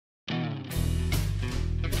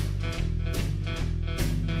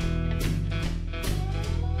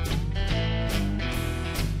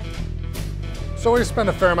So we spend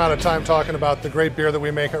a fair amount of time talking about the great beer that we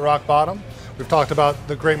make at Rock Bottom. We've talked about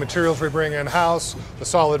the great materials we bring in-house, the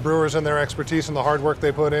solid brewers and their expertise and the hard work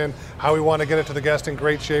they put in, how we want to get it to the guest in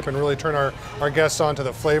great shape and really turn our guests on to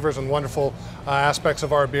the flavors and wonderful aspects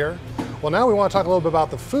of our beer. Well, now we want to talk a little bit about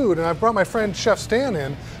the food, and I've brought my friend Chef Stan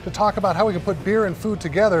in to talk about how we can put beer and food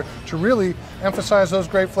together to really emphasize those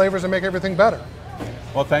great flavors and make everything better.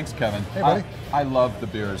 Well, thanks, Kevin. Hey, buddy. I love the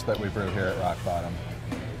beers that we brew here at Rock Bottom.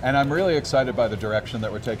 And I'm really excited by the direction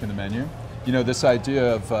that we're taking the menu. You know, this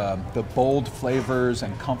idea of the bold flavors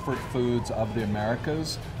and comfort foods of the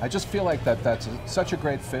Americas, I just feel like that's such a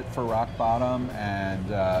great fit for Rock Bottom, and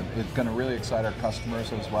it's going to really excite our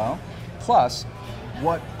customers as well. Plus,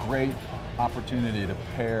 what great opportunity to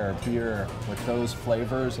pair beer with those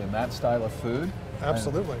flavors and that style of food.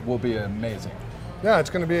 Absolutely. Will be amazing. Yeah, it's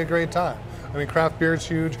going to be a great time. I mean, craft beer is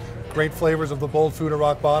huge. Great flavors of the bold food at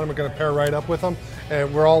Rock Bottom. We're going to pair right up with them,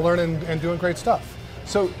 and we're all learning and doing great stuff.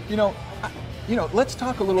 So, you know, let's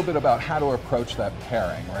talk a little bit about how to approach that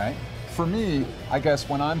pairing, right? For me, I guess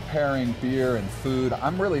when I'm pairing beer and food,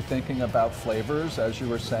 I'm really thinking about flavors, as you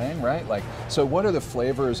were saying, right? Like, so what are the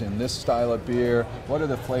flavors in this style of beer? What are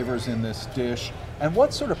the flavors in this dish? And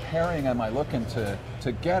what sort of pairing am I looking to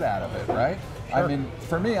get out of it, right? Sure. I mean,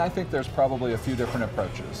 for me, I think there's probably a few different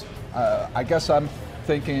approaches. I guess I'm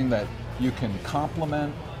thinking that you can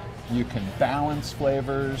complement, you can balance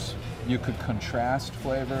flavors, you could contrast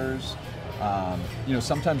flavors. You know,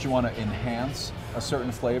 sometimes you want to enhance a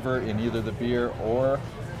certain flavor in either the beer or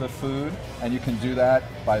the food, and you can do that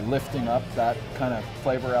by lifting up that kind of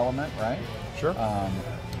flavor element, right? Sure.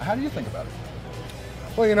 How do you think about it?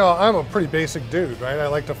 Well, you know, I'm a pretty basic dude, right? I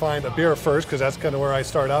like to find a beer first because that's kind of where I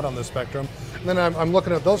start out on the spectrum. And then I'm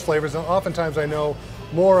looking at those flavors, and oftentimes I know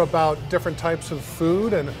more about different types of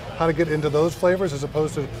food and how to get into those flavors as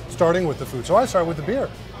opposed to starting with the food. So I start with the beer.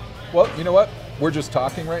 Well, you know what? We're just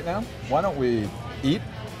talking right now. Why don't we eat,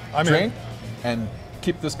 drink, and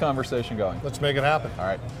keep this conversation going? Let's make it happen. All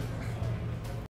right.